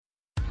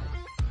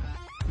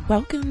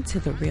Welcome to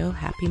the Real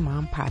Happy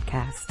Mom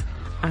podcast.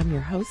 I'm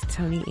your host,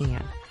 Tony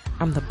Ann.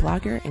 I'm the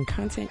blogger and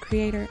content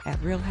creator at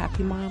Real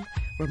Happy Mom,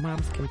 where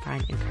moms can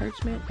find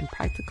encouragement and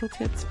practical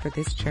tips for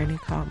this journey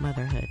called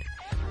motherhood.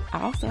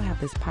 I also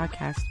have this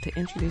podcast to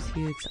introduce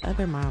you to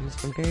other moms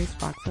from various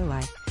walks of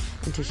life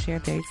and to share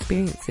their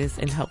experiences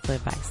and helpful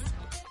advice.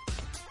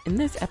 In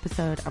this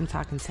episode, I'm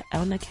talking to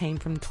Elna Kane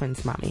from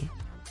Twins Mommy.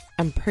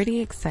 I'm pretty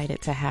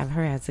excited to have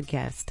her as a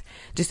guest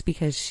just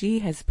because she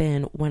has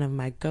been one of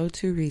my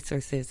go-to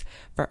resources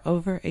for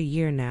over a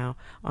year now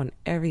on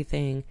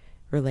everything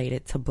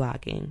related to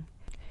blogging.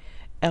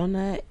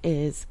 Elna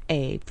is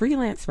a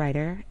freelance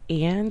writer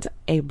and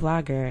a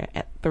blogger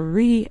at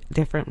 3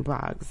 different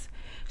blogs.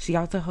 She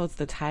also holds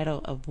the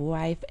title of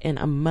wife and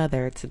a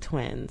mother to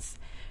twins.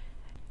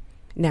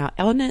 Now,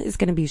 Elna is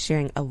going to be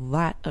sharing a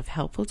lot of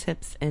helpful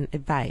tips and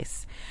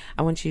advice.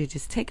 I want you to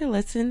just take a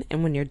listen,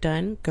 and when you're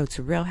done, go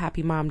to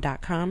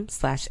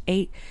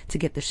realhappymom.com/8 to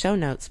get the show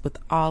notes with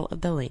all of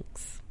the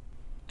links.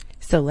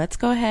 So let's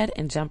go ahead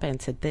and jump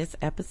into this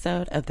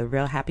episode of the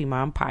Real Happy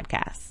Mom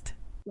podcast.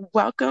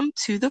 Welcome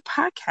to the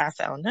podcast,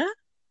 Elna.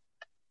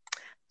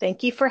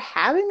 Thank you for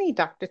having me,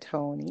 Dr.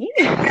 Tony.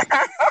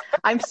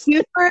 I'm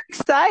super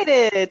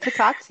excited to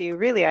talk to you.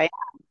 Really, I am.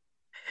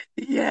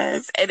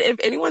 Yes. And if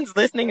anyone's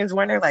listening is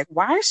wondering, like,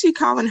 why is she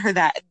calling her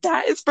that?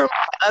 That is from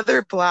the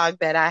other blog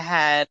that I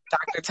had,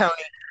 Dr.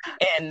 Tony.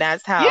 And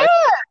that's how it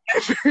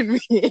for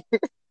me.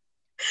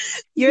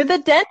 You're the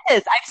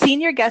dentist. I've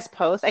seen your guest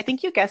post. I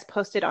think you guest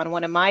posted on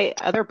one of my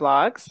other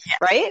blogs,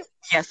 right?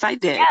 Yes, I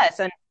did. Yes.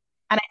 And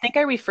I think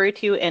I referred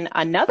to you in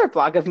another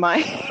blog of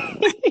mine.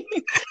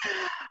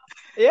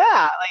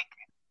 Yeah. Like,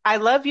 I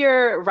love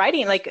your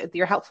writing, like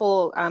your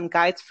helpful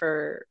guides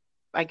for,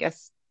 I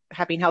guess,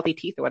 having healthy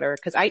teeth or whatever,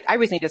 because I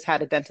recently just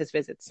had a dentist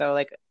visit, so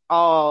like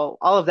all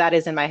of that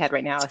is in my head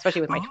right now,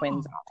 especially with my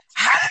twins.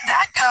 How did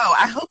that go?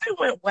 I hope it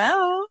went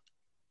well.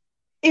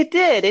 It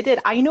did.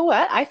 You know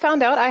what? I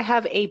found out I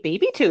have a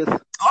baby tooth.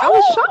 I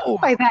was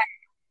shocked by that.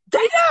 They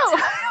didn't tell you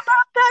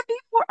about that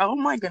before. Oh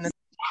my goodness.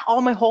 All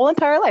my whole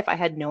entire life, I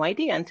had no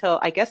idea until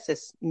I guess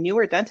this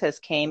newer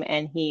dentist came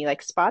and he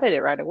like spotted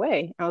it right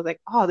away. I was like,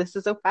 oh, this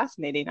is so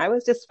fascinating. I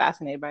was just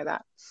fascinated by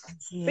that.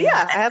 Yeah. But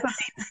yeah, I have a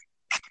baby.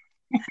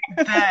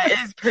 That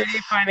is pretty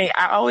funny.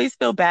 I always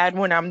feel bad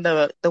when I'm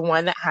the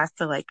one that has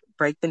to like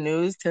break the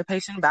news to a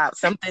patient about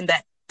something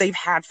that they've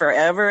had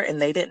forever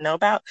and they didn't know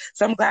about.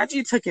 So I'm glad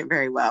you took it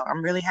very well.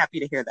 I'm really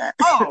happy to hear that.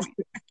 Oh,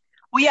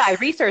 well, yeah, I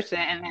researched it,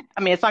 and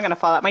I mean, it's not going to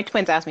fall out. My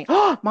twins asked me,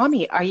 "Oh,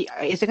 mommy,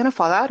 is it going to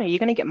fall out? Are you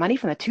going to get money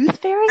from the tooth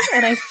fairy?"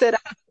 And I said,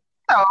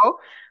 "No,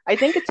 I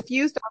think it's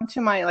fused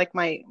onto my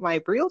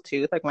real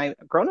tooth, like my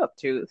grown-up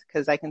tooth,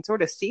 because I can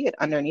sort of see it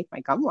underneath my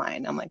gum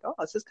line." I'm like, "Oh,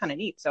 this is kind of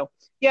neat." So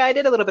yeah, I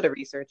did a little bit of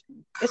research.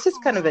 It's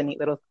just kind of a neat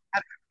little.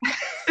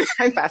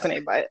 I'm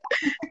fascinated by it.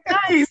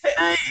 Nice.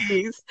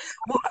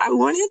 Well, I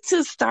wanted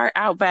to start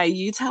out by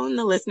you telling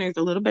the listeners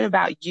a little bit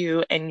about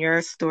you and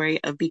your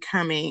story of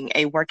becoming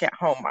a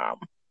work-at-home mom.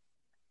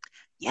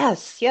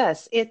 Yes.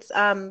 It's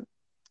I don't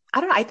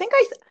know. I think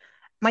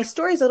my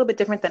story is a little bit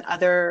different than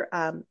other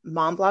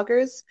mom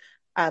bloggers.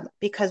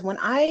 Because when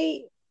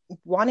I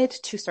wanted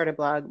to start a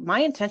blog,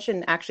 my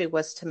intention actually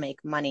was to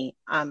make money.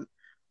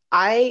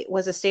 I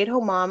was a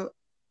stay-at-home mom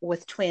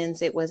with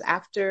twins. It was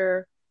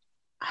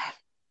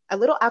a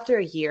little after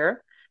a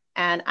year,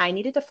 and I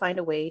needed to find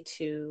a way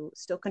to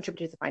still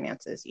contribute to the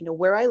finances. You know,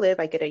 where I live,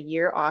 I get a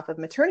year off of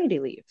maternity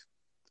leave.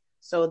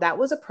 So that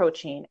was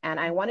approaching, and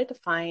I wanted to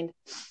find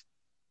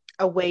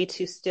a way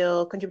to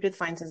still contribute to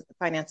the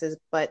finances,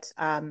 but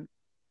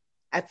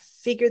I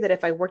figured that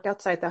if I worked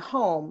outside the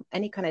home,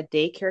 any kind of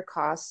daycare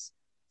costs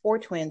for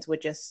twins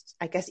would just,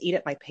 I guess, eat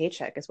at my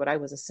paycheck is what I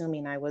was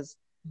assuming.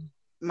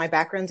 My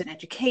background's in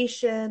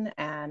education,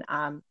 and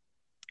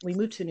we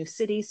moved to a new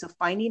city. So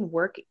finding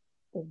work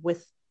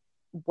with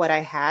what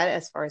I had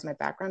as far as my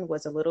background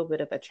was a little bit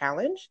of a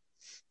challenge.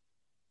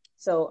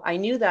 So I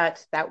knew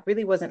that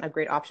really wasn't a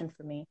great option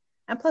for me.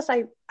 And plus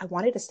I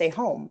wanted to stay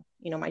home.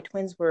 You know, my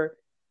twins were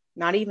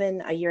not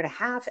even a year and a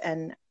half,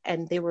 and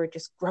they were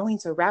just growing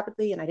so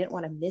rapidly, and I didn't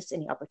want to miss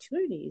any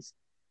opportunities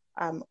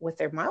with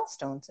their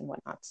milestones and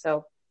whatnot.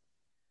 So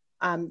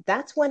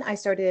that's when I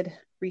started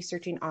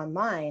researching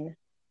online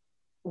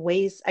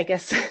ways, I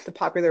guess, the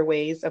popular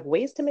ways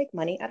to make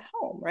money at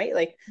home, right?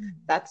 Like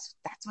that's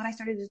what I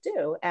started to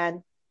do.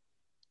 And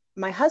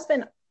my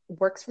husband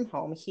works from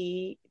home.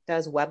 He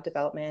does web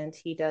development.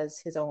 He does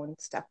his own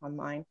stuff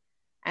online.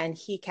 And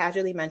he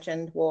casually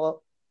mentioned,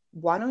 well,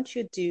 why don't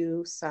you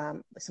do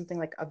something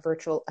like a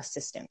virtual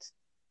assistant?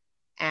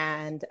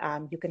 And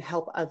you can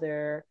help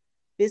other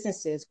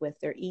businesses with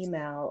their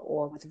email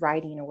or with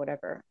writing or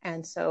whatever.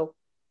 And so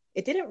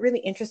it didn't really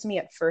interest me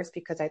at first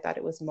because I thought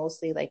it was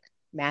mostly like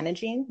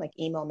managing, like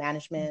email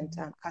management,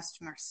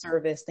 customer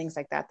service, things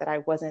like that I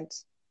wasn't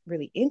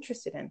really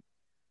interested in.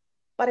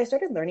 But I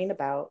started learning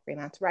about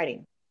freelance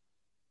writing.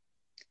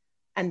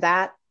 And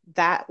that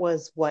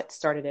was what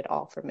started it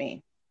all for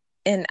me.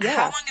 And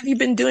how long have you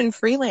been doing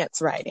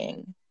freelance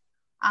writing?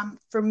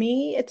 For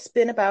me, it's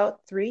been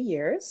about 3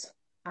 years.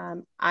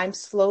 I'm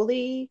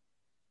slowly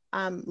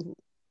um,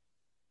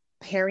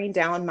 paring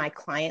down my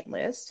client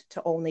list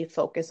to only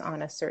focus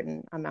on a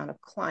certain amount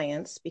of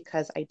clients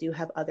because I do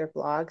have other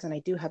blogs and I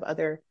do have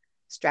other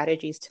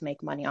strategies to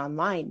make money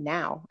online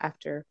now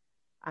after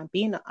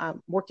being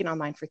working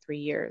online for 3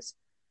 years.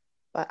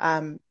 But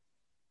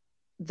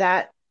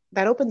that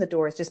that opened the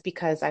doors just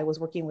because I was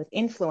working with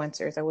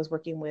influencers. I was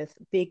working with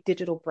big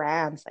digital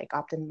brands like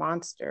Optin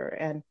Monster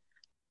and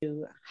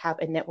to have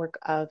a network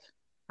of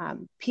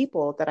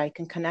people that I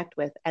can connect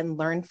with and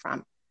learn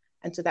from.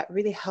 And so that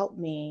really helped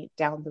me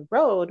down the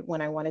road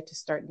when I wanted to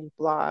start new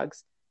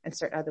blogs and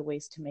start other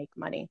ways to make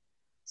money.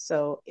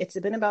 So it's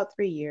been about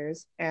 3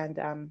 years. And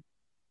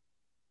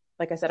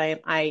like I said,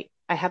 I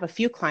have a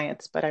few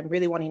clients, but I'm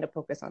really wanting to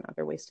focus on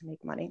other ways to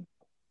make money.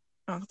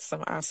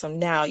 Awesome, awesome.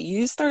 Now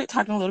you started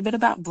talking a little bit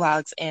about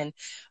blogs, and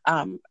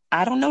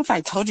I don't know if I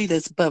told you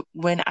this, but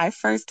when I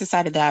first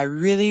decided that I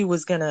really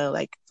was gonna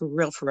like for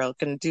real,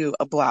 gonna do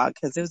a blog,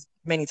 because there was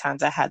many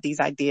times I had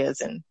these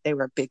ideas and they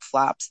were big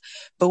flops.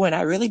 But when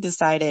I really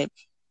decided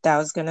that I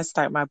was gonna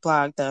start my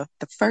blog, the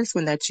first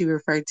one that you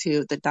referred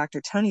to, the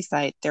Dr. Tony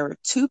site, there were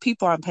two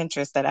people on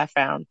Pinterest that I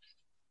found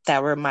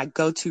that were my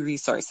go-to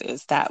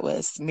resources. That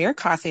was Mira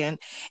Cawthon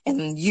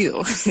and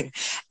you.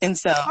 And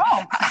so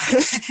Oh,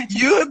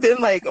 you have been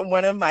like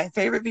one of my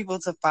favorite people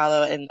to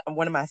follow and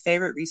one of my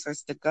favorite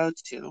resources to go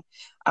to.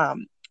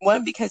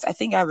 One, because I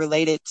think I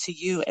related to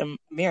you and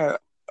Mira,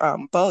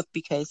 both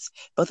because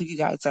both of you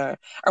guys are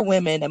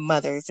women and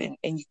mothers and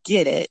you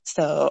get it.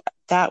 So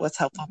that was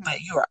helpful, mm-hmm. but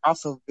you are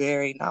also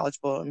very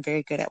knowledgeable and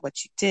very good at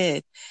what you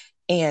did.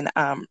 And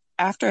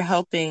after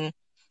helping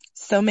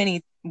so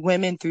many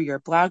women through your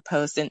blog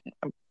posts and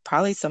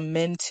probably some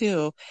men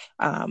too.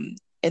 And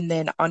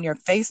then on your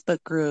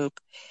Facebook group,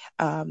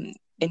 and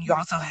you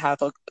also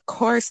have a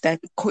course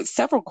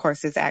several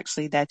courses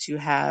actually that you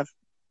have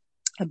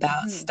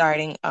about Mm-hmm.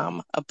 starting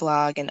a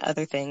blog and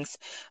other things.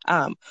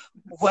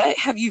 What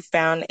have you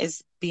found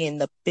as being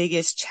the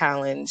biggest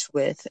challenge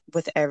with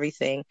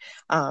everything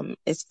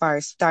as far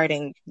as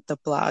starting the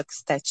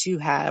blogs that you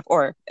have,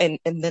 or and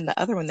then the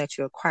other one that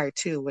you acquired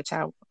too, which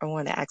I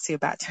want to ask you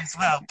about too as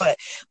well. But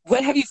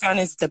what have you found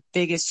is the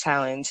biggest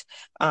challenge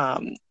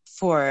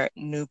for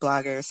new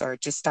bloggers or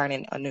just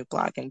starting a new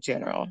blog in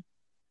general?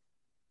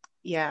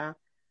 Yeah,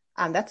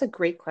 that's a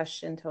great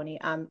question, Tony.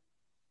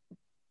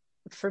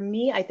 For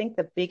me, I think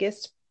the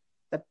biggest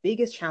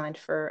challenge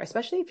for,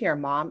 especially if you're a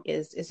mom,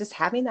 is just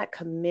having that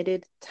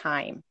committed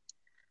time.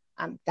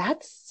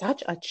 That's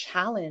such a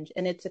challenge,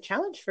 and it's a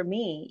challenge for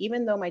me,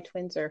 even though my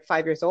twins are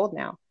 5 years old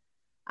now.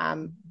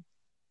 Um,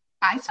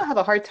 I still have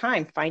a hard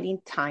time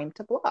finding time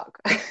to blog.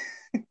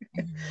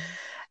 Mhm.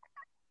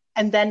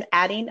 And then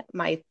adding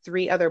my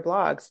three other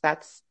blogs,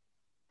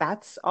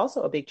 that's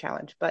also a big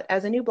challenge. But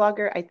as a new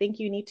blogger, I think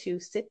you need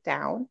to sit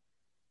down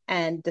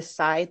and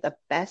decide the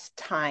best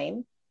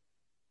time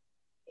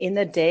in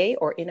the day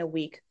or in a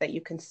week that you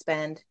can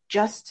spend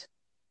just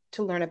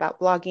to learn about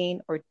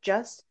blogging or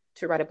just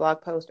to write a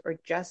blog post or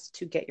just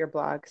to get your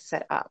blog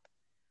set up.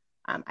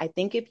 I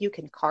think if you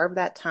can carve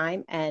that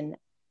time and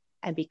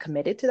be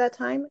committed to that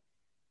time,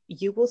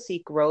 you will see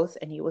growth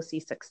and you will see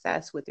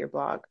success with your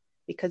blog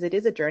because it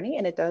is a journey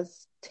and it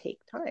does take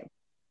time.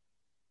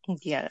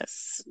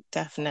 Yes,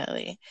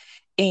 definitely.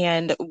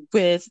 And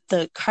with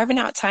the carving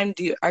out time,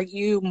 are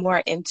you more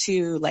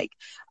into like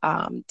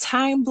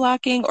time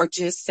blocking or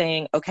just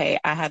saying, okay,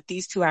 I have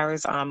these 2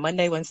 hours on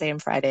Monday, Wednesday,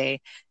 and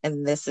Friday,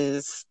 and this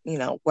is,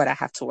 what I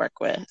have to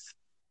work with?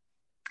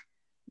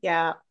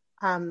 Yeah.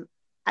 Um,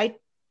 I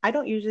I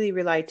don't usually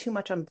rely too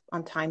much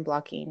on time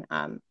blocking.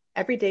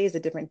 Every day is a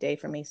different day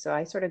for me, so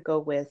I sort of go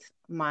with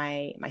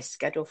my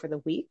schedule for the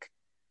week.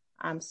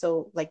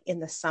 So like in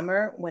the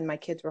summer when my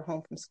kids were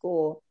home from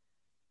school,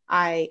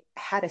 I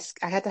had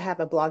to have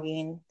a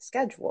blogging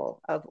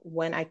schedule of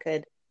when I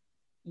could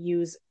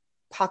use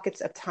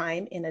pockets of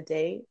time in a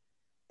day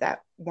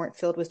that weren't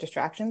filled with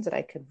distractions that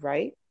I could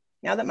write.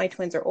 Now that my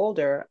twins are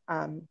older,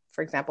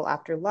 for example,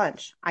 after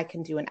lunch, I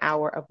can do an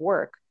hour of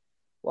work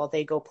while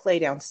they go play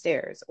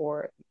downstairs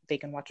or they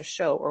can watch a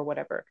show or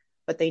whatever.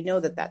 But they know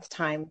that that's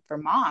time for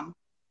mom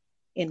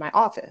in my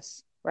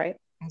office, right?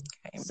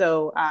 Okay.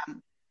 So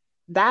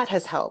that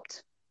has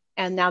helped.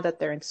 And now that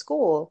they're in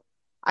school,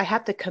 I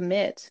have to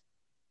commit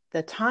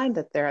the time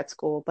that they're at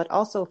school, but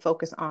also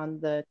focus on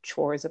the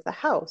chores of the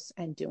house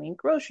and doing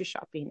grocery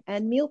shopping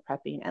and meal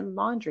prepping and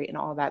laundry and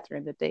all that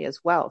during the day as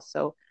well.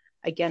 So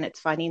again, it's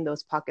finding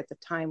those pockets of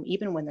time,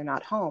 even when they're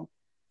not home.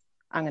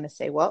 I'm going to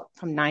say, well,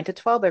 from 9 to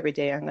 12 every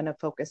day, I'm going to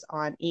focus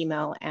on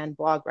email and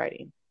blog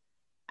writing.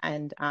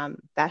 And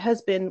that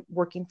has been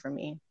working for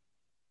me.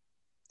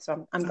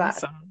 So I'm glad.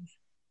 Awesome.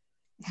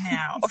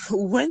 Now,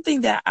 one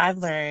thing that I've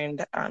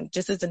learned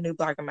just as a new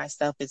blogger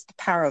myself is the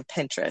power of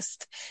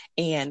Pinterest.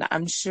 And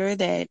I'm sure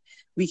that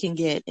we can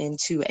get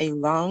into a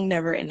long,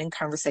 never-ending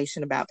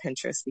conversation about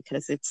Pinterest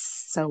because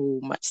it's so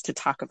much to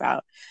talk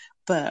about.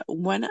 But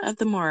one of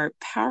the more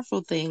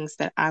powerful things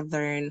that I've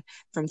learned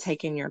from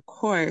taking your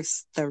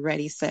course, the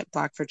Ready, Set,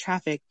 Blog for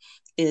Traffic,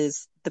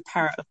 is the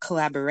power of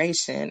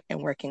collaboration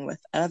and working with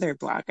other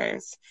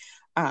bloggers.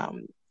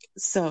 Um,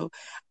 so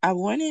I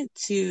wanted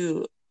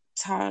to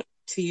talk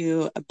to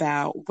you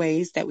about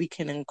ways that we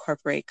can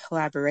incorporate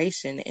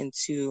collaboration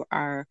into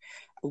our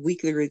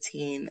weekly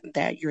routine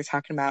that you were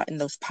talking about in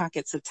those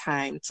pockets of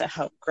time to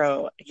help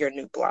grow your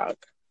new blog.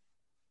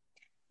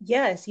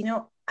 Yes,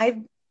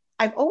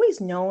 I've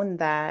always known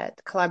that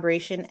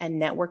collaboration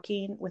and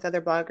networking with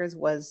other bloggers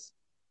was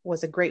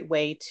a great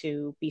way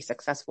to be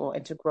successful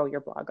and to grow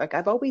your blog. Like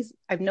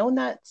I've known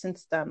that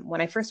since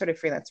when I first started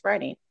freelance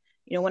writing.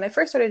 When I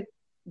first started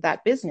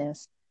that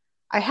business,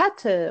 I had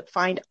to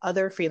find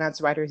other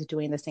freelance writers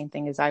doing the same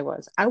thing as I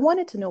was. I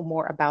wanted to know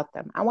more about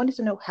them. I wanted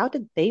to know, how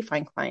did they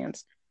find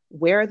clients?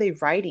 Where are they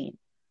writing?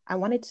 I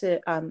wanted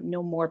to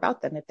know more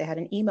about them, if they had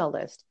an email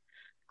list,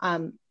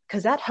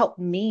 because that helped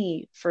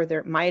me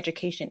further my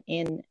education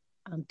in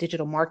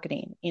digital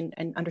marketing, in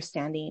and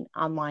understanding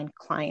online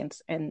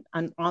clients and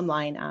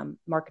online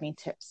marketing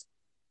tips.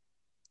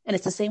 And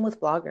it's the same with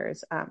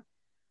bloggers.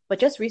 But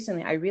just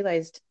recently, I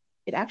realized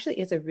it actually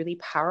is a really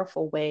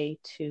powerful way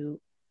to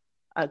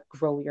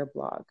grow your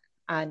blog.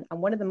 And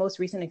one of the most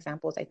recent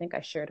examples I think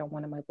I shared on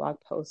one of my blog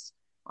posts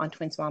on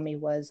Twins Mommy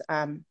was,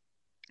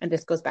 and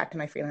this goes back to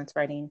my freelance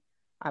writing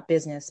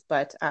business,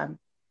 but on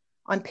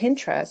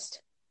Pinterest,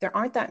 there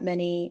aren't that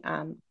many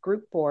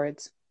group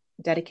boards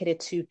dedicated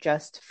to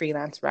just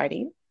freelance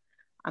writing.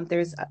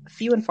 There's a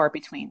few and far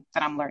between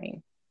that I'm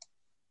learning,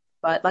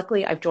 but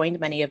luckily I've joined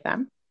many of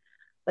them.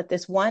 But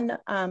this one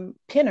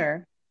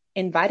pinner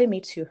invited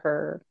me to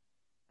her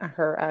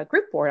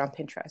group board on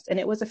Pinterest, and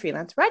it was a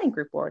freelance writing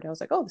group board. And I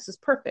was like, oh, this is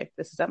perfect.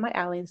 This is up my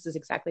alley. This is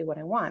exactly what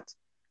I want.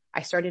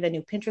 I started a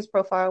new Pinterest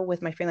profile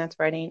with my freelance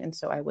writing, and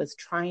so I was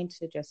trying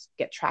to just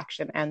get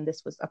traction, and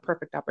this was a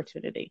perfect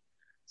opportunity.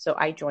 So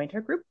I joined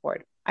her group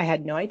board. I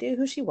had no idea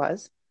who she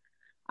was,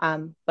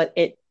 but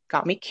it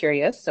got me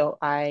curious. So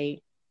I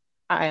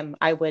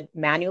would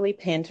manually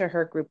pin to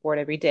her group board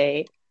every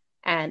day,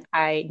 and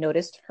I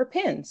noticed her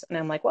pins, and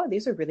I'm like, wow,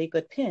 these are really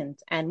good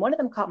pins. And one of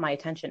them caught my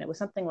attention. It was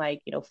something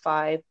like,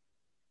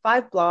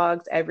 five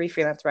blogs every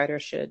freelance writer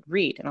should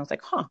read. And I was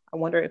like, I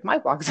wonder if my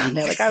blog's on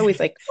there. Like I always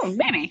like, oh,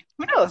 maybe,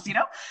 who knows.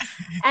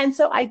 And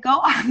so I go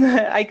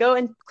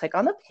and click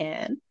on the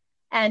pin,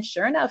 and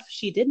sure enough,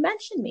 she did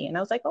mention me. And I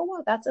was like, oh,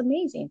 wow, that's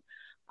amazing.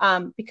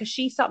 Because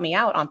she sought me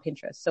out on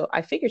Pinterest. So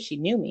I figured she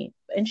knew me,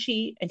 and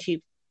she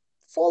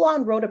full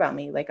on wrote about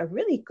me, like a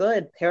really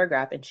good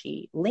paragraph. And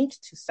she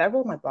linked to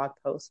several of my blog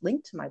posts,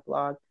 linked to my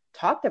blog,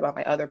 talked about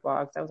my other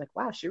blogs. I was like,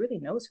 wow, she really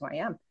knows who I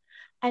am.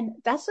 And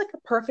that's like a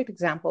perfect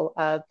example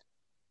of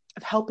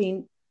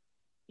helping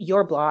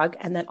your blog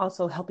and then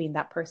also helping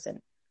that person.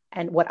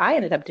 And what I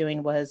ended up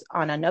doing was,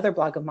 on another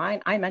blog of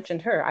mine, I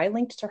mentioned her, I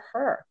linked to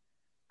her.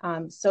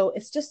 So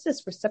it's just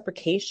this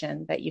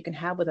reciprocation that you can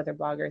have with other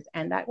bloggers,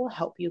 and that will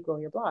help you grow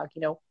your blog.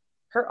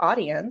 Her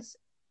audience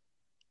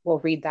will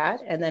read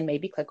that and then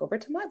maybe click over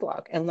to my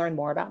blog and learn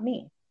more about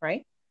me,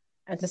 right?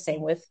 And it's the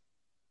same with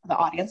the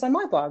audience on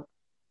my blog.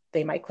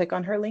 They might click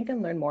on her link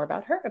and learn more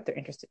about her if they're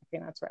interested in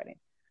freelance writing.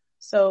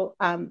 So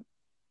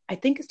I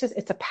think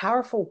it's a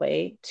powerful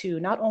way to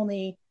not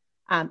only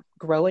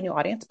grow a new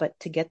audience, but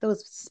to get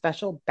those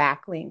special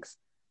backlinks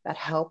that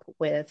help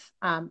with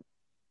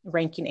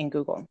ranking in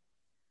Google.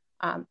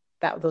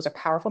 Those are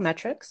powerful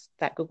metrics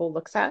that Google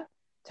looks at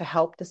to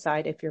help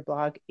decide if your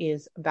blog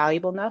is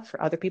valuable enough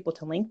for other people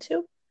to link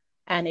to,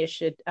 and it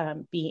should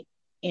be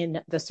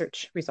in the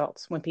search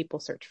results when people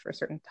search for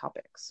certain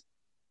topics.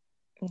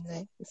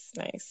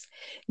 Nice.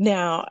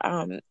 Now,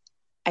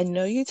 I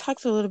know you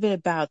talked a little bit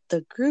about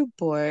the group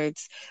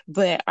boards,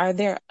 but are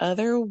there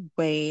other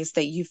ways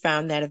that you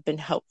found that have been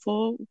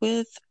helpful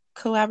with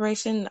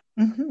collaboration?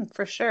 Mm-hmm,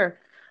 for sure.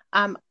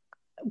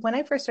 When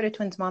I first started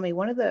Twins Mommy,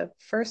 one of the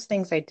first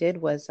things I did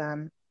was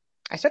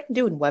I started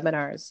doing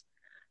webinars,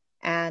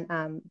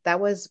 and that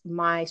was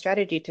my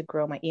strategy to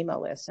grow my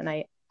email list. And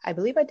I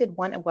believe I did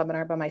one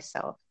webinar by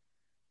myself,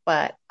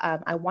 but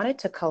I wanted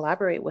to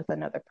collaborate with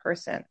another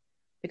person,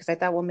 because I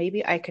thought, well,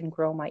 maybe I can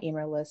grow my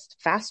email list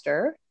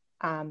faster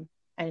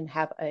and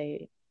have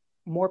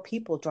more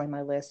people join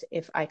my list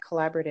if I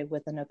collaborated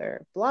with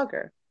another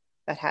blogger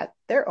that had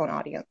their own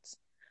audience.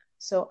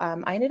 So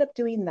I ended up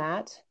doing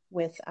that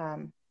with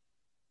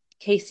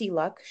Casey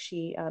Luck.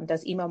 She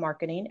does email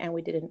marketing, and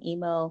we did an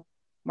email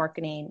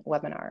marketing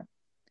webinar.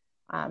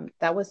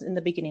 That was in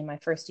the beginning, my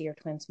first year of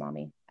Twins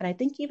Mommy. And I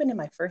think even in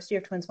my first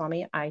year of Twins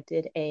Mommy, I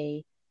did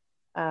a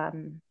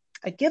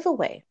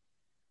giveaway.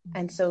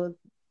 And so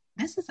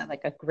this is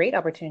like a great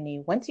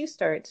opportunity. Once you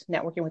start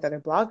networking with other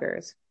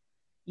bloggers,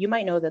 you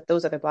might know that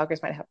those other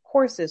bloggers might have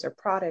courses or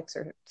products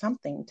or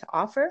something to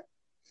offer,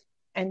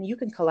 and you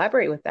can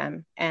collaborate with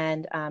them,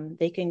 and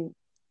they can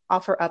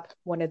offer up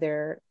one of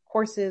their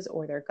courses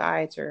or their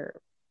guides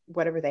or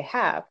whatever they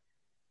have,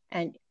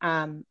 and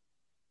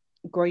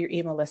grow your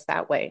email list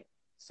that way.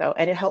 So,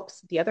 and it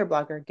helps the other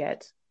blogger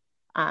get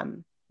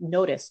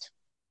noticed.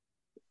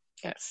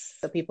 Yes.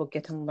 So people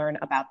get to learn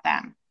about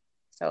them.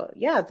 So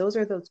yeah, those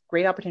are those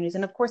great opportunities.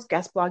 And of course,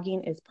 guest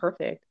blogging is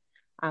perfect.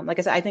 Like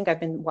I said, I think I've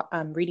been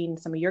reading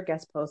some of your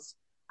guest posts.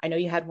 I know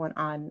you had one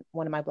on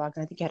one of my blogs,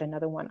 and I think you had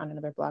another one on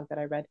another blog that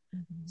I read.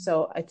 Mhm.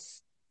 So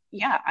it's,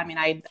 yeah, I mean,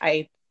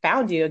 I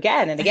found you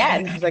again and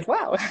again. I was like,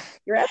 wow,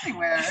 you're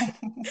everywhere.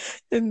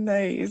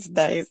 Nice,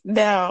 nice.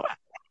 Now,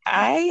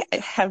 I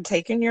have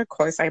taken your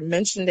course. I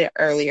mentioned it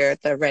earlier,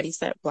 the Ready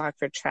Set Block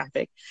for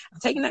Traffic. I've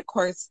taken that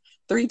course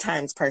 3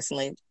 times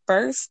personally.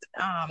 First,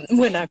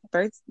 when I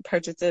first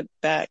purchased it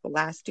back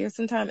last year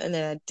sometime, and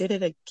then I did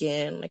it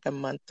again like a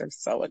month or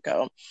so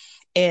ago.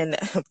 And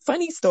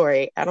funny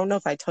story, I don't know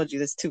if I told you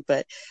this too,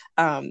 but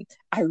I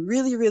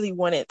really, really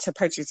wanted to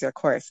purchase your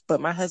course,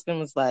 but my husband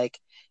was like,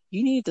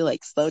 you need to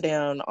like slow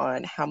down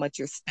on how much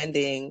you're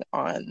spending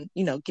on,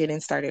 getting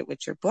started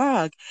with your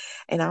blog.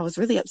 And I was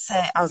really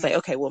upset. I was like, Mhm,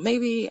 okay, well,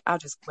 maybe I'll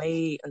just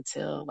wait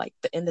until like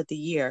the end of the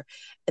year.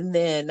 And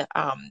then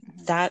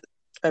mhm. that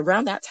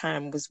around that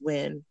time was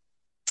when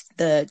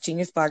the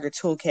Genius Blogger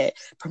Toolkit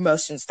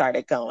promotion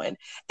started going.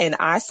 And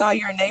I saw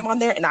your name on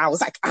there and I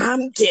was like,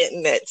 I'm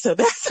getting it. So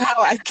that's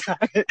how I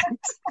got it.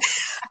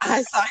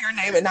 I saw your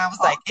name and I was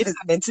like, it is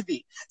Awesome. meant to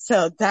be.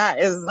 So that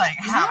is like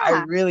how I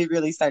Yeah. really,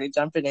 really started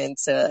jumping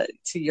into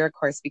your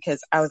course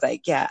because I was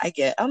like, yeah, I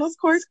get Elno's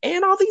course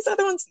and all these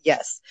other ones.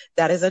 Yes,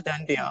 that is a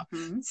done deal.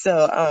 Hmm.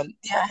 So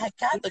yeah, I had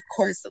got the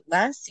course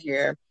last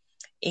year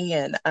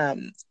and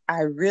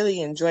I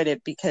really enjoyed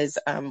it because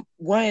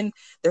one,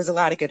 there's a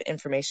lot of good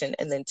information,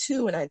 and then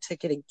two, when I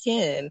took it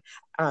again,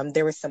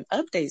 there were some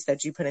updates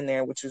that you put in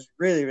there, which was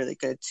really, really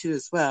good too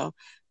as well.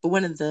 But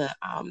one of the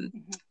Hmm.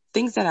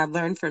 things that I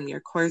learned from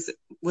your course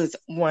was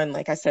one,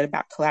 like I said,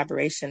 about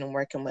collaboration and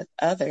working with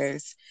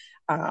others.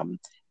 Um,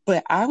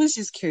 but I was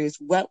just curious,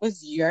 what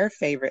was your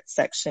favorite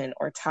section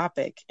or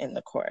topic in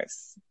the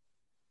course?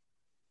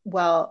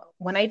 Well,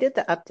 when I did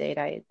the update,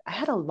 I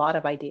had a lot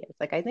of ideas.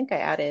 Like I think I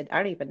added, I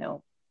don't even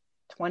know,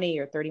 20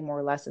 or 30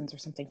 more lessons or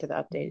something to the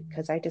update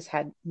because I just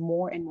had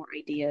more and more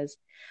ideas.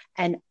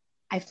 And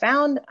I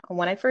found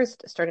when I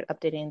first started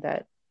updating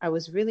that I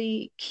was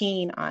really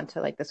keen onto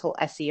like this whole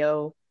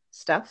SEO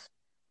stuff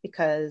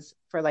because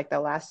for like the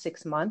last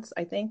 6 months,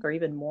 I think, or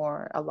even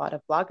more, a lot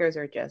of bloggers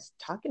are just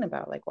talking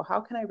about like, well, how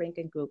can I rank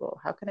in Google?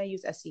 How can I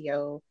use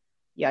SEO?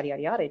 Yada,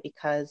 yada, yada.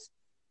 Because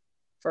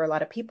for a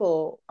lot of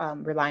people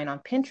relying on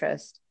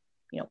Pinterest,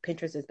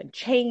 Pinterest has been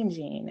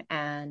changing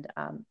and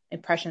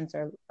impressions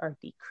are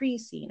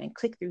decreasing and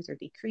click throughs are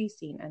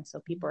decreasing. And so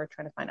people are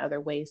trying to find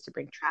other ways to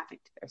bring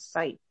traffic to their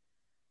site.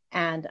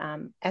 And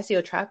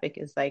SEO traffic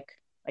is like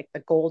the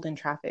golden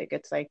traffic.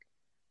 It's like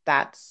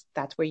that's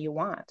where you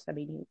want. I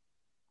mean,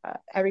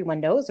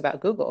 everyone knows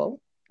about Google.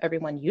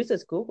 Everyone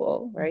uses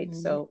Google, right? Mm-hmm.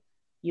 So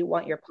you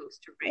want your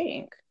post to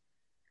rank.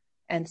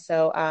 And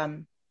so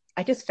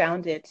I just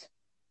found it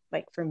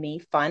like for me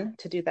fun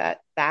to do that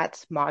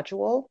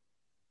module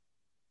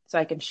so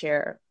I can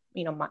share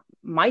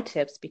my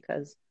tips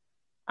because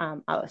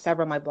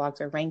several of my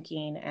blogs are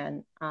ranking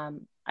and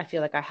I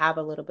feel like I have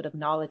a little bit of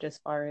knowledge as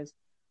far as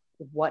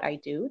what I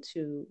do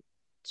to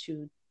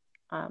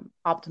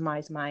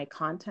optimize my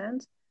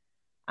content.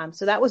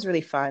 So that was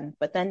really fun.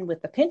 But then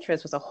with the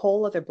Pinterest was a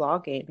whole other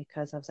blog game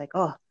because I was like,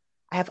 oh,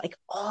 I have like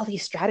all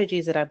these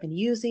strategies that I've been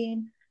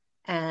using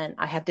and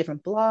I have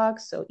different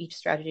blogs. So each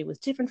strategy was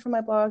different from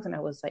my blogs. And I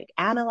was like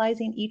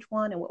analyzing each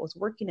one and what was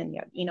working and,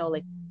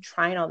 like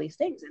trying all these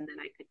things. And then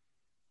I could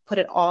put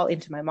it all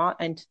into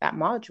into that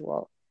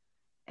module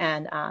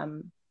and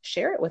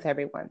share it with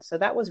everyone. So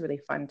that was really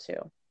fun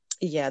too.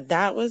 Yeah,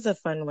 that was a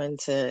fun one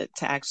to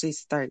actually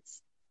start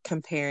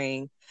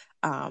comparing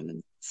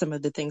some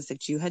of the things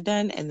that you had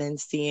done and then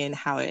seeing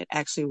how it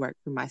actually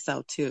worked for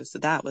myself too. So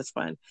that was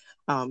fun.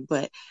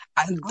 The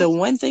Awesome.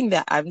 one thing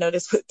that I've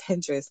noticed with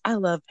Pinterest, I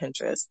love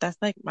Pinterest. That's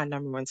like my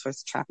number one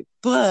source of traffic,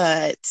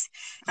 but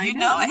I it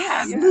know.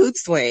 has Yeah. mood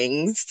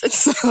swings.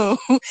 So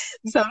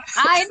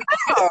I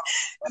know.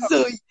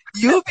 so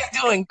you'll be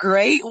doing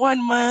great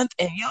one month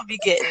and you'll be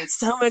getting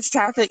so much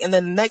traffic and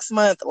then the next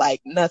month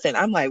like nothing.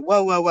 I'm like,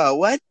 whoa, whoa, whoa,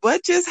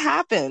 what just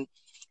happened?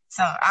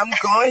 So I'm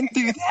going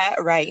through that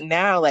right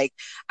now. Like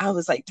I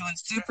was like doing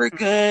super Mhm.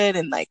 good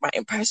and like my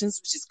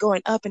impressions was just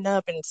going up and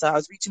up. And so I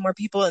was reaching more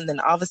people and then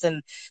all of a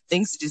sudden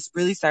things just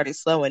really started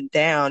slowing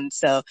down.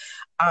 So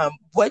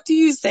what do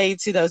you say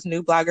to those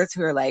new bloggers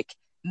who are like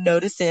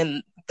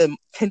noticing the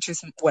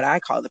Pinterest, what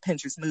I call the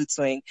Pinterest mood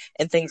swing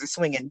and things are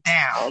swinging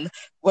down?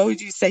 What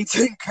would you say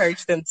to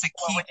encourage them to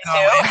What keep would you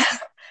going? do?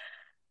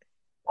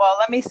 Well,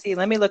 let me see.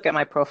 Let me look at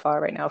my profile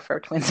right now for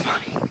Twin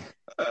Spotting.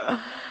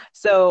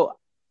 So,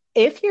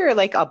 if you're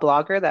like a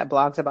blogger that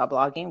blogs about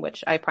blogging,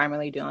 which I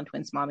primarily do on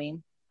Twins Mommy,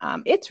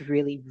 it's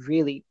really,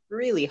 really,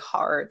 really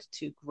hard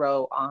to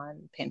grow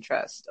on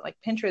Pinterest. Like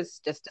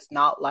Pinterest just does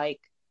not like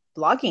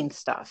blogging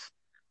stuff.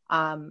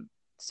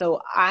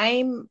 So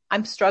I'm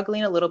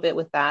struggling a little bit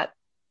with that,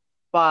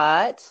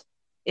 but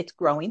it's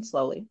growing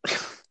slowly.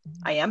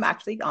 I am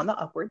actually on the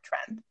upward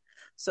trend.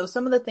 So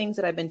some of the things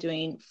that I've been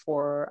doing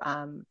for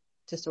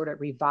to sort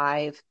of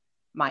revive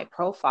my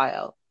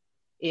profile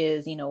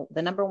is,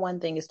 the number one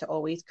thing is to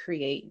always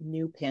create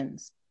new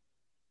pins.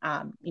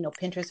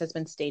 Pinterest has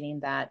been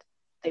stating that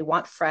they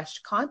want fresh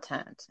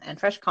content, and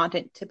fresh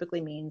content typically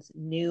means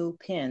new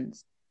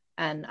pins.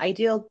 And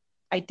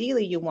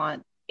ideally you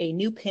want a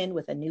new pin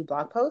with a new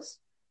blog post,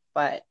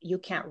 but you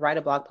can't write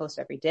a blog post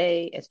every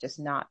day. It's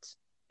not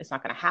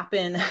going to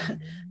happen.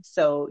 Mhm.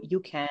 So you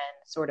can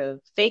sort of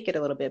fake it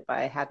a little bit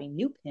by having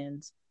new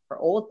pins for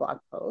old blog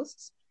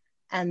posts.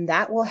 And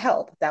that will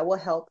help. That will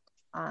help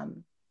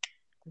um,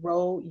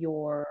 grow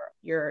your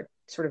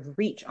sort of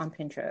reach on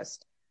Pinterest.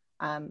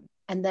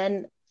 And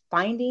then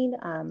finding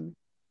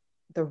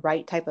the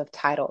right type of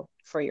title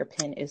for your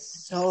pin is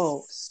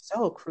so, Yes.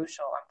 so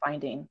crucial. I'm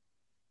finding,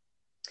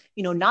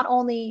 not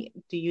only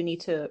do you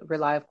need to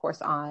rely, of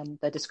course, on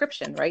the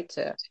description, right,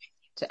 to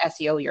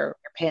SEO your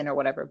pin or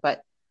whatever,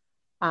 but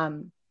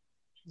um,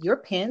 your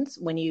pins,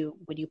 when you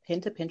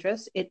pin to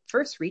Pinterest, it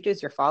first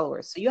reaches your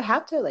followers. So you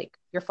have to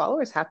your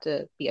followers have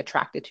to be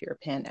attracted to your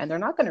pin, and they're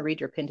not going to read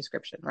your pin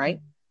description, right?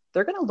 Mhm.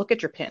 They're going to look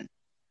at your pin.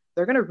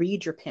 They're going to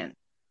read your pin.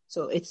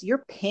 So it's your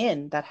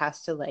pin that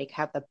has to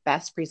have the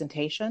best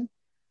presentation.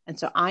 And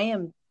so I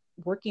am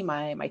working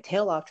my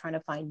tail off trying to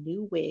find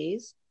new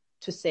ways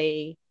to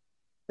say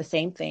the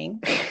same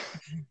thing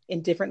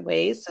in different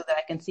ways so that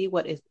I can see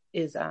what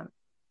is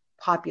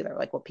popular,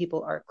 like what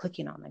people are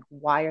clicking on, like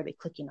why are they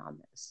clicking on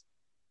this,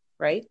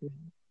 right?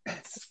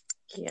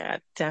 Yeah,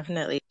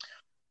 definitely.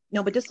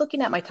 No, but just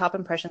looking at my top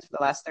impressions for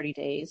the last 30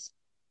 days,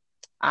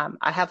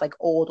 I have like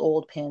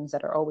old pins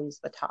that are always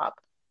the top.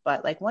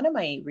 But like one of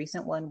my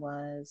recent one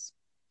was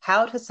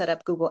how to set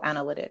up Google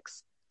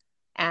Analytics.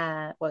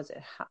 And was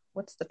it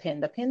what's the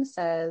pin? The pin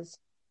says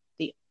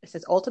it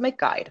says ultimate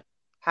guide,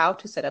 how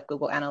to set up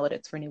Google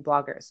Analytics for new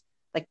bloggers.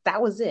 Like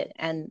that was it.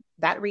 And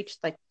that reached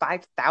like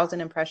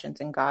 5,000 impressions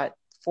and got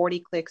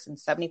 40 clicks and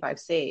 75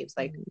 saves.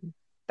 Like Mhm.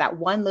 that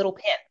one little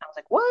pin. I was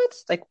like, what?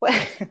 Like what?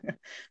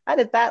 How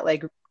did that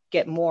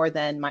get more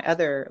than my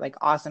other like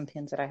awesome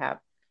pins that I have?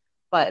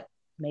 But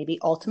maybe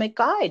ultimate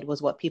guide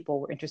was what people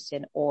were interested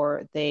in,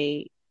 or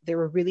they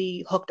were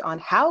really hooked on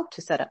how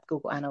to set up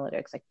Google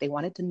Analytics. Like they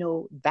wanted to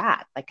know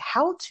that, like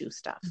how to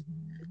stuff.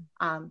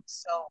 Mhm.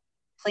 So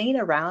playing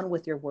around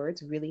with your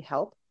words really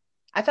help.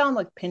 I found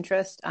like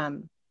Pinterest,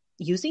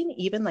 using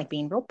even like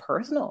being real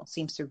personal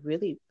seems to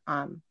really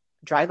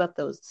drive up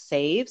those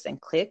saves and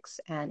clicks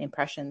and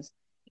impressions.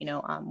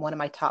 One of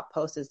my top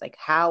posts is like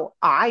how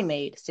I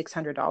made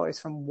 $600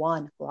 from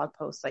one blog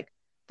post. Like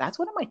that's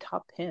one of my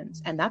top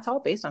pins, and that's all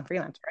based on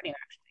freelance writing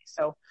actually.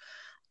 So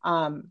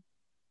um,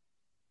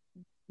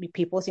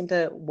 people seem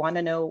to want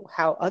to know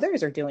how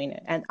others are doing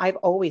it. And I've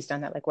always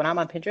done that. Like when I'm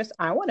on Pinterest,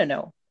 I want to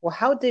know, well,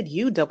 how did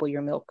you double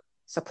your milk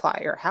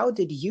supply? Or how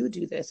did you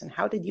do this? And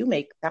how did you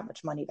make that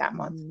much money that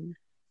month? Mhm.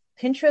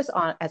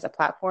 Pinterest as a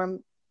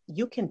platform,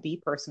 you can be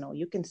personal.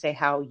 You can say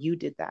how you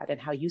did that and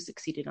how you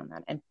succeeded on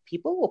that. And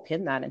people will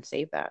pin that and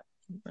save that.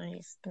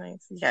 Nice,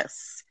 nice.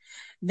 Yes.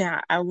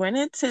 Now, I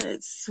wanted to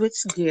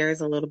switch gears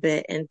a little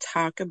bit and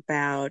talk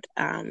about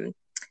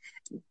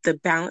the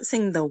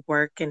balancing the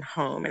work and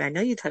home. And I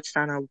know you touched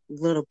on a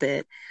little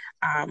bit,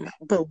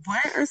 but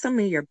what are some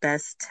of your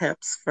best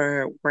tips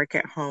for work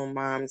at home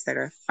moms that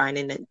are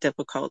finding it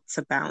difficult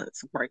to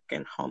balance work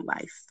and home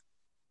life?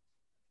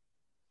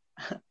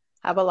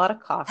 Have a lot of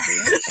coffee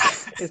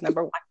is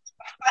number one.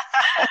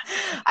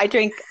 I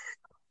drink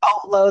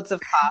boatloads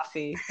of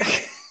coffee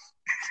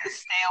to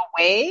stay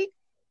awake.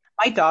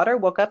 My daughter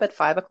woke up at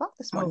 5 o'clock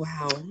this Oh, morning.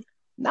 wow.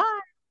 Nice.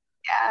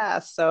 Yeah.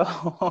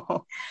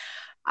 So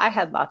I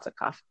had lots of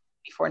coffee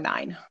before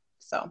 9.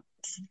 So,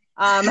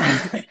 um,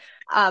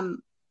 um,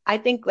 I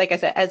think, like I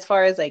said, as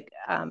far as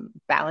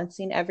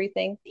balancing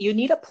everything, you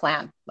need a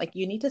plan. Like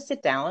you need to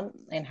sit down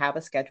and have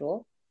a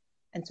schedule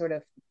and sort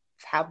of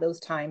have those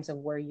times of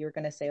where you're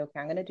going to say, okay,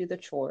 I'm going to do the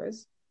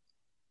chores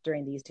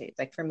during these days.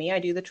 Like for me, I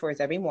do the chores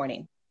every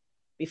morning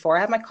before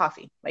I have my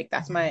coffee. Like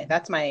that's my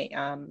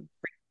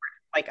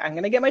like I'm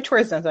gonna get my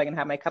chores done so I can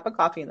have my cup of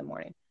coffee in the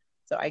morning.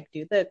 So I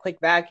do the quick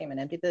vacuum and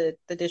empty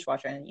the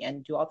dishwasher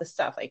and do all this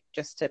stuff like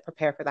just to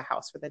prepare for the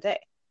house for the day.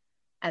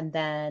 And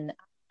then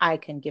I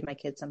can give my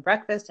kids some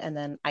breakfast and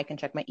then I can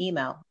check my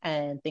email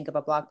and think of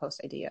a blog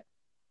post idea,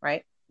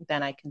 right?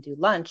 Then I can do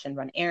lunch and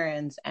run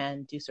errands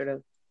and do sort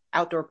of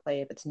outdoor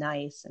play if it's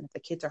nice and if the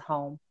kids are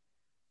home,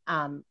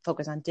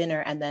 focus on dinner.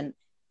 And then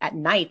at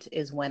night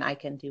is when I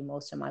can do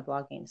most of my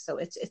blogging. So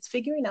it's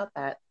figuring out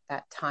that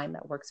time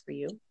that works for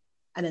you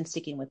and then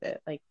sticking with it.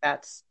 Like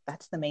that's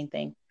the main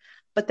thing.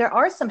 But there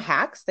are some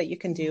hacks that you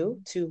can do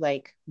Mhm. to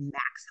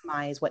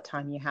maximize what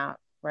time you have,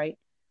 right?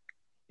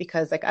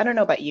 Because I don't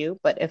know about you,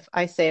 but if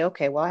I say,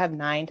 okay, well, I have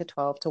 9 to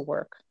 12 to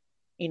work,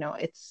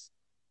 it's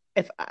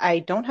if I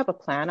don't have a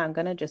plan, I'm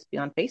gonna just be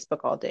on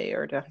Facebook all day,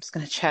 or I'm just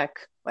gonna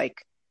check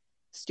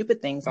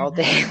stupid things all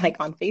day, Mhm. like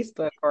on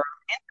Facebook, or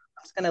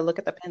I'm just gonna look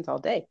at the pins all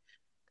day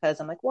because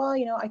I'm like, well,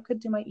 I could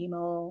do my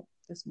email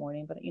this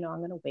morning, but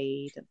I'm gonna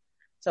wait. And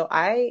so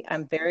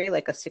I'm very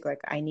a stick,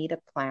 like I need a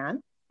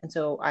plan. And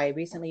so I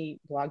recently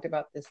blogged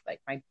about this, like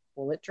my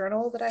bullet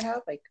journal that I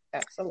have, like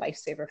that's a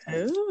lifesaver for me.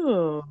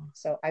 Ooh,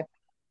 So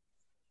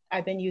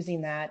I've been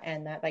using that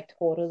and that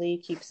totally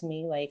keeps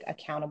me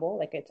accountable.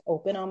 Like it's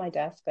open on my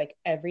desk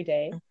every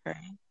day okay.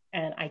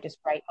 and I just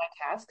write my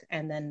tasks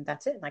and then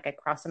that's it. Like I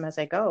cross them as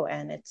I go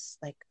and it's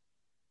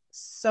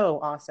so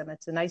awesome.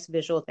 It's a nice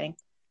visual thing.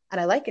 And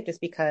I like it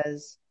just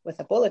because with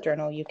a bullet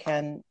journal, you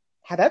can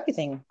have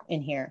everything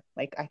in here.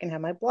 Like I can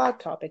have my blog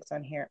topics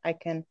on here. I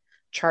can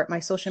chart my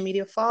social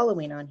media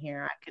following on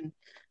here. I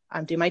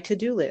can do my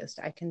to-do list.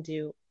 I can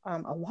do a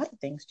lot of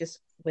things just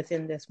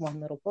within this one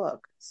little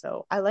book.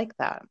 So I like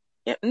that.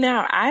 Yeah,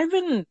 now I've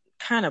been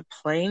kind of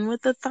playing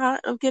with the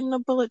thought of getting a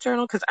bullet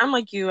journal because I'm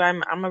like you,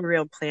 I'm a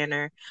real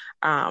planner.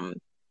 Um,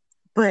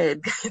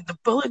 but the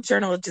bullet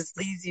journal just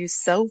leaves you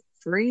so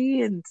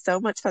free and so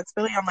much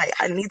flexibility. I'm like,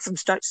 I need some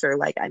structure,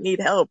 like I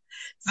need help.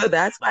 So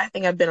that's why I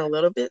think I've been a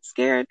little bit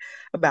scared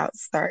about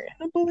starting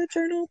a bullet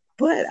journal.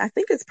 But I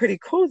think it's pretty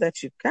cool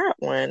that you've got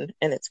one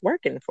and it's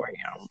working for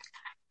you.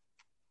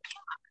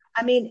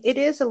 I mean, it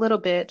is a little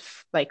bit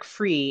like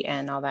free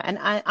and all that. And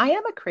I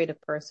am a creative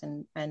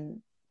person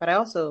but I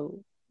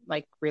also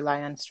like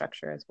rely on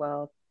structure as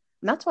well.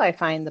 And that's why I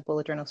find the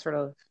bullet journal sort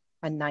of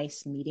a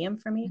nice medium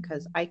for me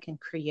because Mhm. I can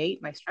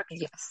create my structure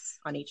Yes.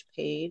 on each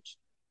page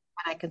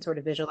and I can sort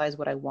of visualize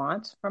what I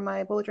want from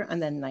my bullet journal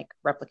and then like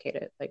replicate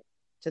it like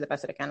to the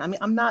best that I can. I mean,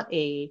 I'm not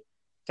a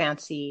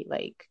fancy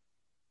like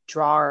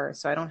drawer,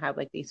 so I don't have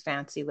like these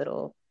fancy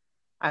little,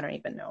 I don't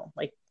even know,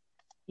 like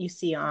you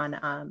see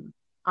on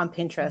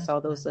Pinterest,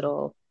 all those Mhm.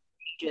 little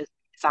pages,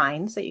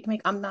 signs that you can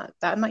make. I'm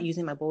not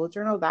using my bullet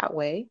journal that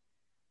way.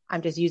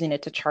 I'm just using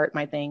it to chart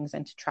my things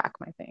and to track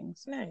my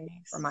things for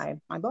Nice.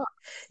 my blog.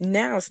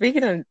 Now,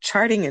 speaking of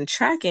charting and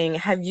tracking,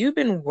 have you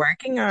been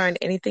working on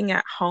anything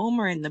at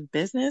home or in the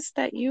business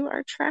that you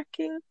are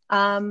tracking?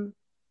 Um,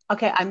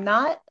 okay, I'm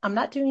not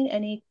doing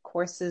any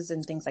courses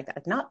and things like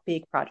that. Not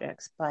big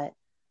projects, but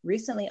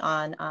recently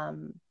on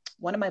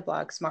one of my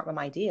blogs, Smart Mom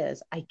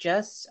Ideas, I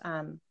just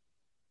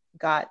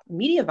got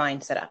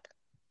Mediavine set up.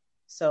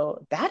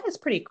 So that is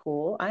pretty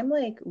cool. I'm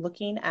like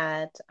looking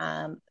at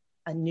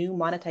a new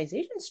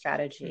monetization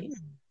strategy.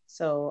 Mm.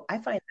 So I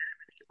find that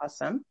really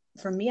awesome.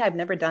 For me, I've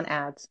never done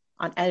ads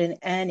on in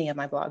any of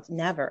my blogs,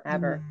 never,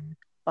 ever. Mm.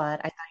 But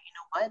I thought, you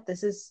know what?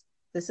 This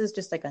is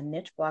just like a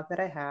niche blog that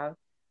I have.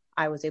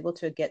 I was able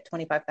to get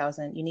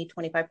 25,000. You need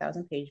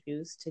 25,000 page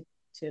views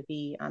to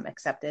be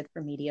accepted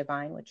for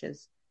Mediavine, which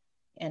is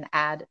an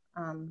ad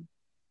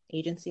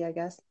agency, I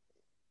guess.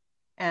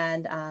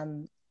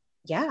 And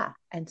yeah,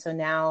 and so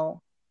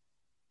now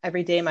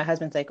every day my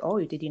husband's like, "Oh,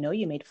 did you know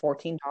you made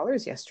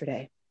 $14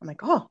 yesterday?" I'm like,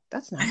 "Oh,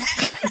 that's nice."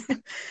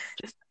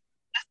 Just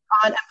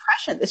on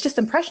impression. It's just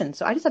impressions.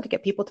 So I just have to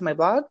get people to my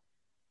blog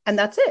and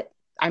that's it.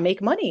 I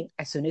make money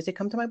as soon as they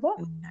come to my blog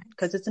Nice.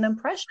 because it's an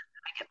impression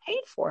that I get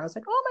paid for. I was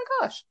like, "Oh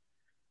my gosh,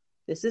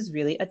 this is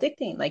really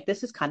addicting. Like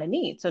this is kind of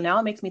neat." So now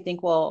it makes me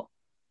think, well,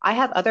 I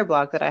have other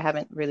blogs that I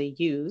haven't really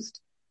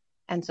used.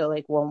 And so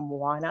like, well,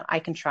 why not? I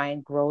can try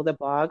and grow the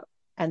blog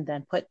and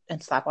then put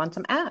and slap on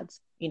some ads.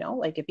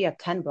 Like if you have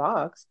 10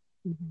 blogs,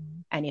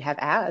 Mhm. and you have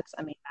ads,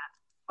 I mean, that's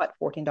what,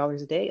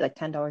 $14 a day, like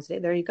 $10 a day.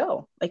 There you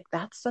go. Like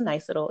that's a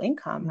nice little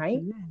income, right?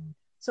 Mhm.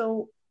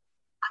 So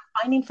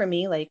finding for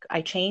me, like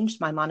I changed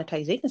my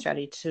monetization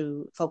strategy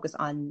to focus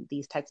on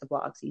these types of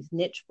blogs, these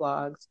niche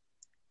blogs,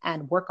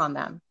 and work on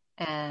them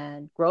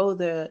and grow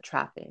the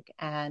traffic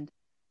and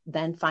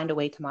then find a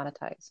way to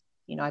monetize.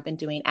 I've been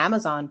doing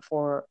Amazon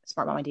for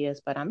Smart Mom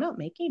Ideas, but I'm not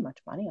making much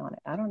money on it.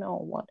 I don't know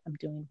what I'm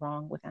doing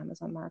wrong with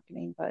Amazon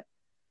marketing, but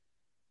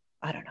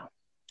I don't know.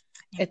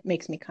 It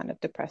makes me kind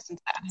of depressed and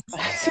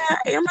sad.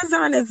 Yeah,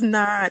 Amazon is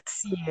not,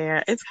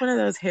 yeah, it's one of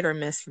those hit or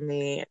miss for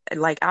me.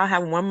 Like I'll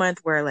have one month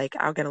where like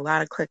I'll get a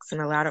lot of clicks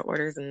and a lot of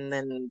orders and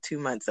then 2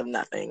 months of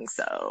nothing.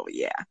 So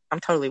yeah, I'm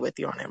totally with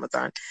you on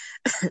Amazon.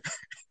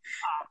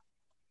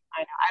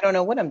 I don't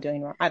know what I'm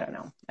doing wrong. I don't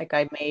know. Like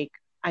I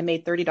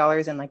made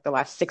 $30 in like the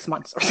last 6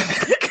 months or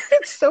something.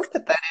 It's so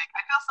pathetic.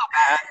 I feel so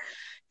bad.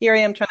 Here I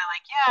am trying to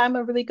like, yeah, I'm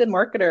a really good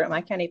marketer and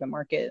I can't even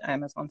market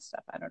Amazon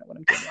stuff. I don't know what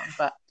I'm doing wrong.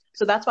 But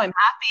so that's why I'm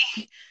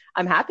happy.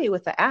 I'm happy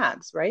with the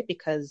ads, right?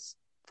 Because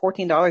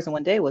 $14 in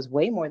one day was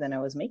way more than I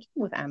was making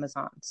with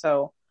Amazon.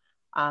 So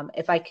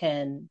if I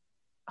can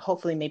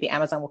hopefully maybe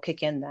Amazon will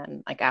kick in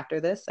then, like after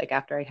this, like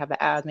after I have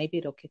the ads, maybe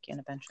it'll kick in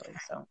eventually.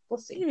 So we'll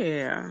see.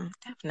 Yeah,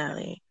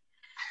 definitely.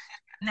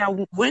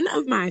 Now, one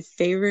of my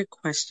favorite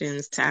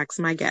questions to ask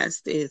my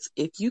guests is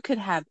if you could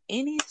have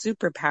any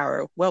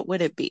superpower, what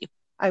would it be?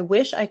 I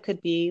wish I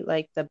could be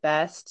like the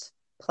best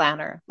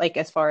planner, like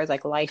as far as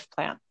like life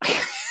plan,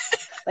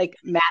 like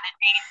manage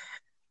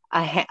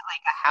like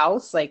a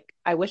house. Like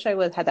I wish I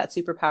would had that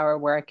superpower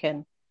where I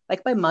can,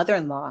 like my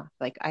mother-in-law.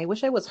 Like I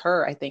wish I was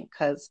her. I think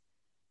because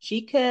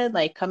she could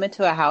like come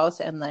into a house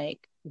and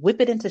like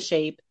whip it into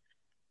shape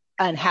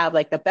and have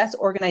like the best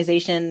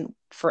organization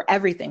for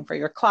everything, for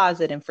your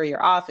closet and for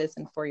your office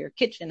and for your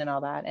kitchen and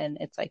all that. And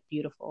it's like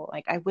beautiful.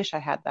 Like I wish I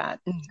had that,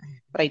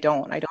 but I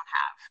don't. I don't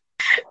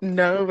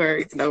No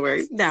worries, no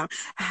worries. Now,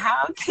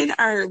 how can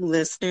our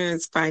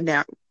listeners find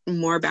out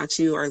more about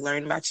you or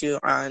learn about you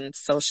on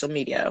social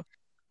media?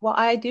 Well,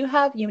 I do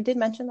have, you did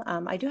mention,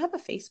 I do have a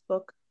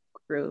Facebook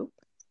group.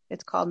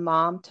 It's called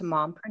Mom to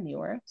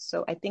Mompreneur.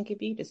 So I think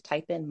if you just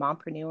type in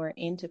Mompreneur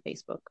into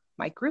Facebook,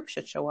 my group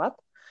should show up.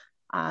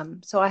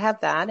 So I have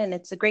that, and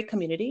it's a great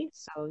community.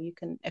 So you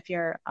can, if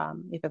you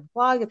have a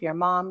blog, if you're a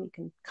mom, you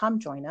can come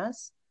join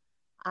us.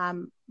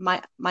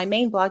 My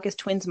main blog is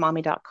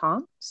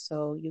twinsmommy.com,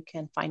 so you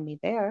can find me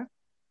there.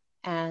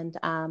 And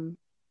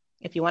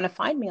if you want to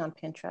find me on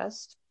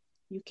Pinterest,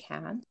 you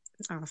can.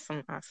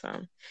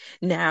 Awesome.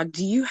 Now,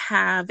 do you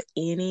have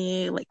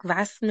any like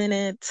last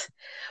minute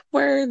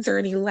words or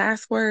any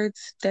last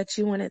words that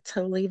you wanted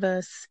to leave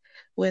us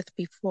with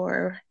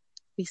before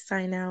we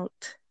sign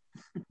out?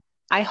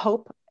 I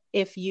hope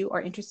if you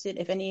are interested,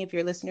 if any of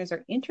your listeners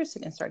are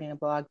interested in starting a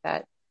blog,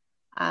 that,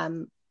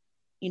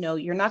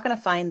 you're not going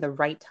to find the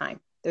right time.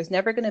 There's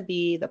never going to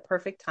be the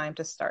perfect time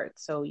to start.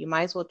 So you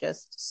might as well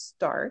just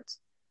start.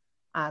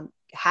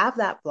 Have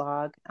that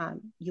blog.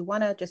 You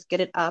want to just get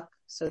it up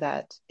so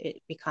that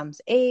it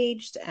becomes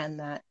aged and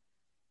that,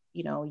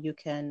 you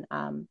can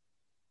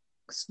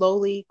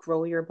slowly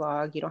grow your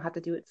blog. You don't have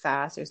to do it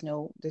fast. There's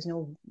no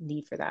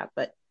need for that.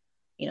 But,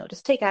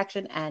 just take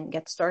action and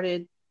get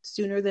started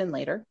sooner than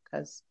later,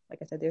 because like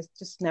I said, there's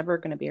just never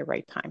going to be a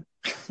right time.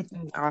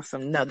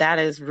 Awesome. No, that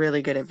is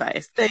really good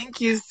advice.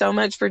 Thank you so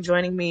much for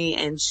joining me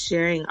and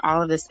sharing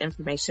all of this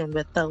information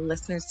with the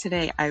listeners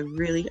today. I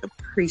really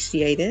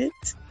appreciate it.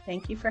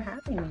 Thank you for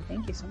having me.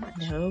 Thank you so much.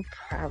 No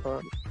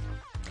problem.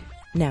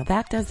 Now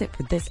that does it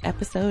for this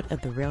episode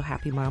of the Real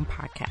Happy Mom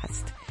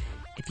podcast.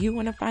 If you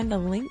want to find the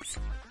links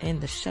in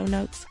the show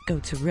notes, go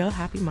to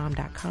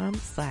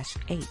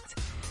realhappymom.com/8.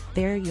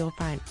 There you'll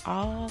find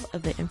all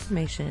of the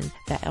information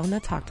that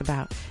Elna talked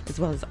about, as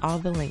well as all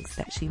the links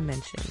that she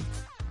mentioned.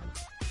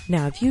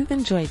 Now, if you've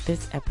enjoyed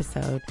this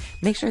episode,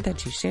 make sure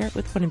that you share it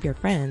with one of your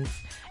friends,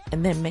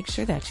 and then make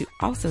sure that you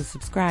also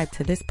subscribe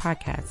to this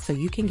podcast so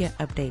you can get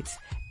updates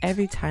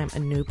every time a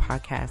new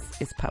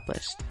podcast is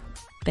published.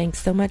 Thanks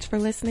so much for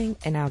listening,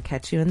 and I'll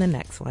catch you in the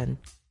next one.